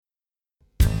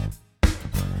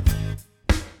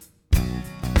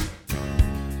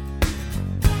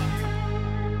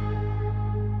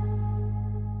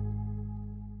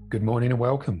Good morning and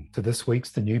welcome to this week's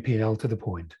The New P&L to the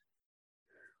Point.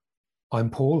 I'm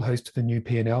Paul, host of The New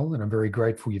P&L, and I'm very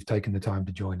grateful you've taken the time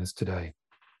to join us today.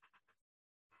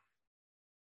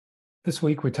 This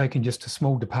week, we're taking just a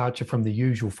small departure from the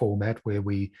usual format where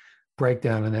we break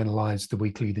down and analyze the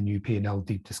weekly The New P&L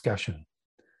deep discussion.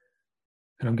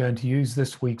 And I'm going to use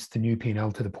this week's The New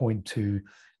P&L to the Point to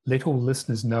let all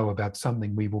listeners know about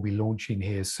something we will be launching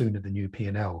here soon at The New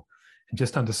P&L in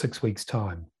just under 6 weeks'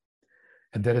 time.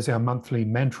 And that is our monthly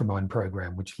MANTRAmind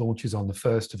program, which launches on the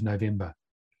 1st of November.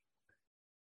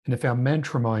 And if our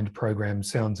MANTRAmind program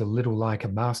sounds a little like a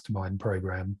mastermind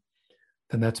program,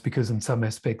 then that's because in some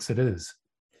aspects it is.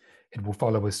 It will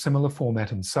follow a similar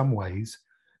format in some ways,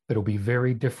 but it'll be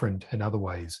very different in other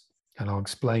ways. And I'll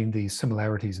explain these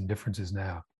similarities and differences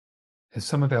now. As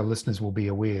some of our listeners will be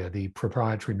aware, the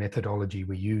proprietary methodology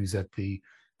we use at the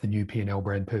New P&L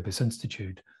Brand Purpose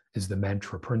Institute is the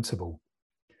mantra principle.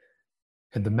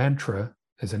 And the mantra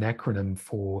is an acronym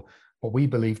for what we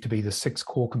believe to be the 6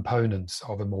 core components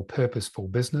of a more purposeful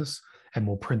business and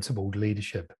more principled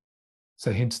leadership.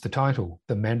 So hence the title,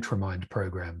 the MANTRAmind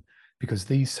program, because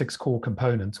these 6 core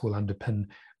components will underpin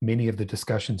many of the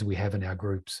discussions we have in our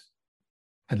groups.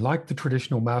 And like the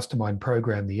traditional mastermind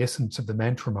program, the essence of the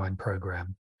MANTRAmind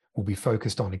program will be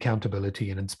focused on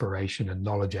accountability and inspiration and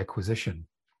knowledge acquisition.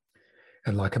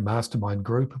 And like a mastermind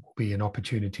group, it will be an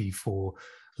opportunity for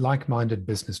like-minded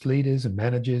business leaders and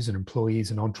managers and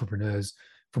employees and entrepreneurs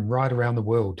from right around the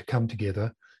world to come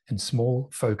together in small,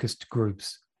 focused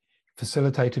groups,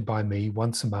 facilitated by me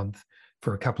once a month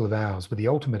for a couple of hours with the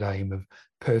ultimate aim of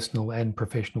personal and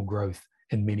professional growth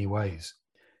in many ways.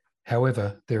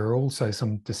 However, there are also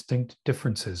some distinct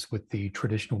differences with the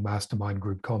traditional mastermind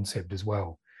group concept as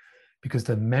well, because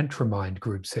the MANTRAmind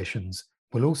group sessions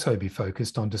will also be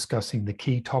focused on discussing the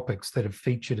key topics that have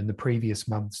featured in the previous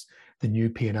month's The New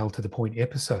P&L to the Point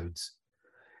episodes,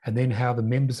 and then how the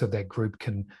members of that group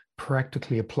can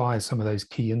practically apply some of those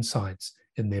key insights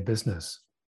in their business.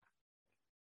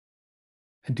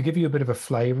 And to give you a bit of a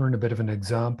flavor and a bit of an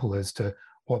example as to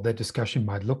what that discussion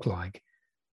might look like,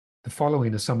 the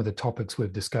following are some of the topics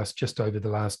we've discussed just over the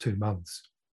last 2 months.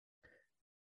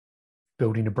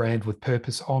 Building a brand with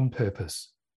purpose on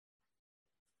purpose.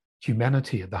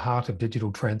 Humanity at the heart of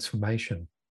digital transformation.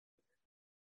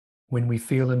 When we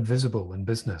feel invisible in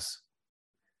business.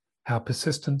 How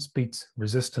persistence beats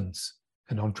resistance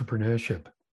in entrepreneurship.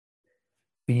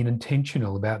 Being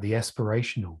intentional about the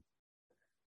aspirational.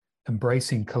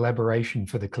 Embracing collaboration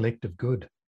for the collective good.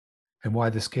 And why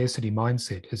the scarcity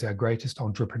mindset is our greatest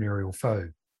entrepreneurial foe.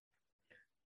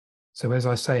 So as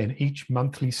I say, in each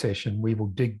monthly session, we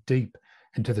will dig deep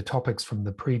into the topics from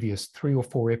the previous 3 or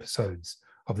 4 episodes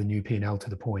of the New P&L to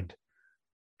the Point,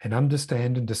 and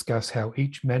understand and discuss how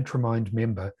each MANTRAmind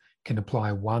member can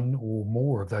apply one or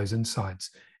more of those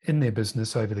insights in their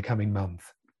business over the coming month.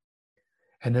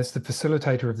 And as the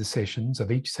facilitator of the sessions,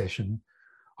 of each session,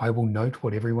 I will note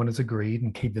what everyone has agreed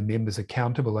and keep the members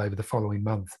accountable over the following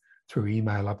month through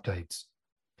email updates,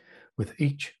 with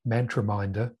each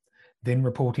MANTRAminder then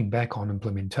reporting back on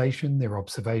implementation, their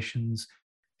observations,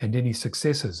 and any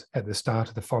successes at the start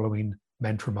of the following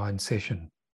MANTRAmind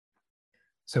session.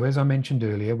 So as I mentioned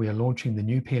earlier, we are launching the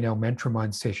New P&L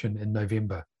MANTRAmind session in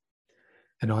November.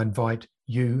 And I invite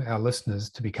you, our listeners,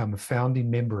 to become a founding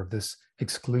member of this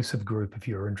exclusive group if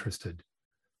you're interested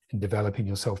in developing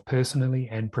yourself personally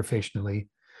and professionally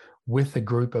with a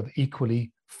group of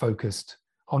equally focused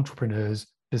entrepreneurs,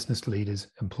 business leaders,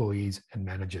 employees, and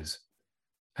managers.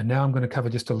 And now I'm going to cover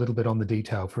just a little bit on the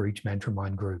detail for each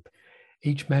MANTRAmind group.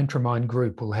 Each MANTRAmind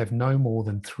group will have no more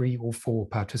than 3 or 4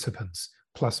 participants,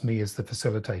 plus me as the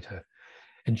facilitator,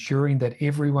 ensuring that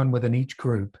everyone within each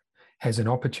group has an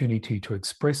opportunity to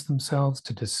express themselves,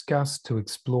 to discuss, to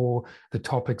explore the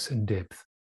topics in depth.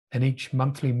 And each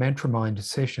monthly MANTRAmind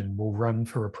session will run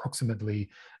for approximately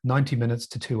 90 minutes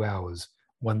to 2 hours,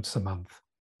 once a month.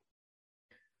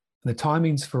 The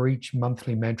timings for each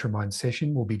monthly MANTRAmind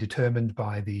session will be determined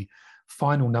by the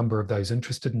final number of those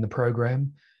interested in the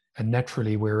program, and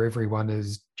naturally where everyone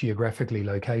is geographically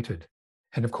located.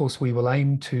 And of course, we will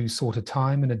aim to sort a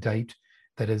time and a date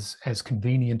that is as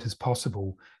convenient as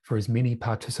possible for as many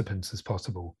participants as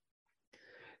possible.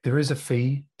 There is a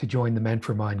fee to join the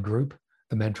MANTRAmind group,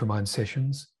 the MANTRAmind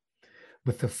sessions,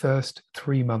 with the first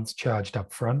 3 months charged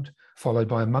up front, followed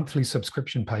by a monthly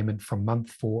subscription payment from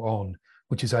month 4 on,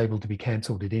 which is able to be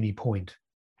cancelled at any point.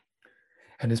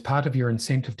 And as part of your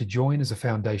incentive to join as a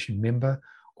foundation member,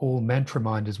 all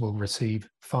MANTRAminders will receive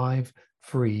 5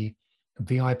 free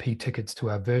VIP tickets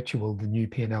to our virtual The New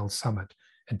P&L Summit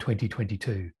in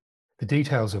 2022, the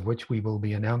details of which we will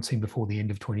be announcing before the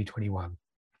end of 2021.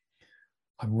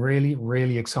 I'm really,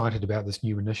 really excited about this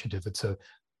new initiative. It's a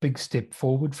big step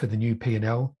forward for the new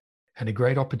P&L and a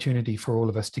great opportunity for all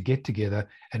of us to get together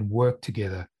and work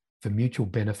together for mutual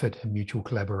benefit and mutual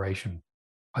collaboration.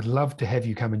 I'd love to have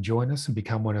you come and join us and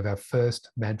become one of our first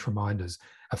MANTRAminders,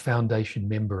 a foundation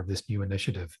member of this new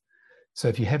initiative. So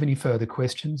if you have any further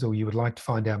questions or you would like to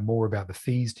find out more about the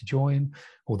fees to join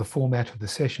or the format of the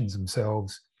sessions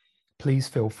themselves, please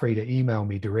feel free to email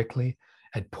me directly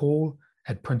at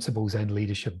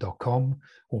paul@principlesandleadership.com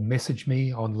or message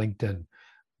me on LinkedIn.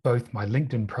 Both my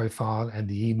LinkedIn profile and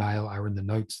the email are in the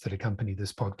notes that accompany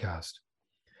this podcast.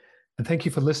 And thank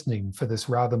you for listening for this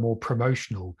rather more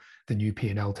promotional The New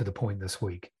P&L to the Point this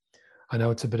week. I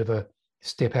know it's a bit of a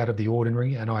step out of the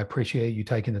ordinary, and I appreciate you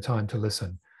taking the time to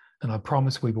listen. And I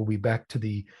promise we will be back to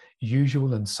the usual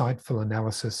insightful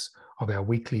analysis of our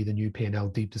weekly The New P&L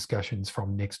deep discussions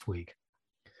from next week.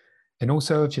 And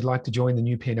also, if you'd like to join the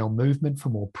New P&L movement for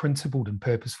more principled and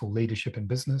purposeful leadership in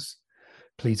business,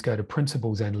 please go to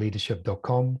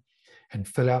principlesandleadership.com and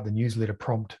fill out the newsletter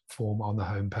prompt form on the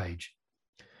homepage.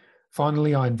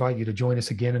 Finally, I invite you to join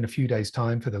us again in a few days'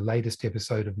 time for the latest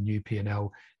episode of the New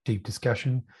P&L Deep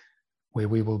Discussion, where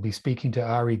we will be speaking to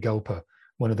Ari Galpa,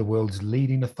 one of the world's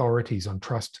leading authorities on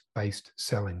trust-based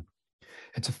selling.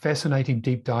 It's a fascinating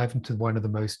deep dive into one of the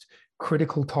most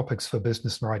critical topics for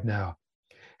business right now: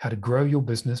 how to grow your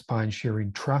business by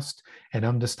ensuring trust and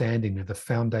understanding of the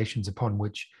foundations upon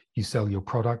which you sell your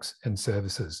products and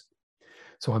services.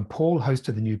 So I'm Paul, host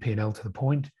of the New P&L to the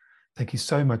Point. Thank you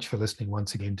so much for listening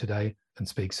once again today, and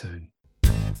speak soon.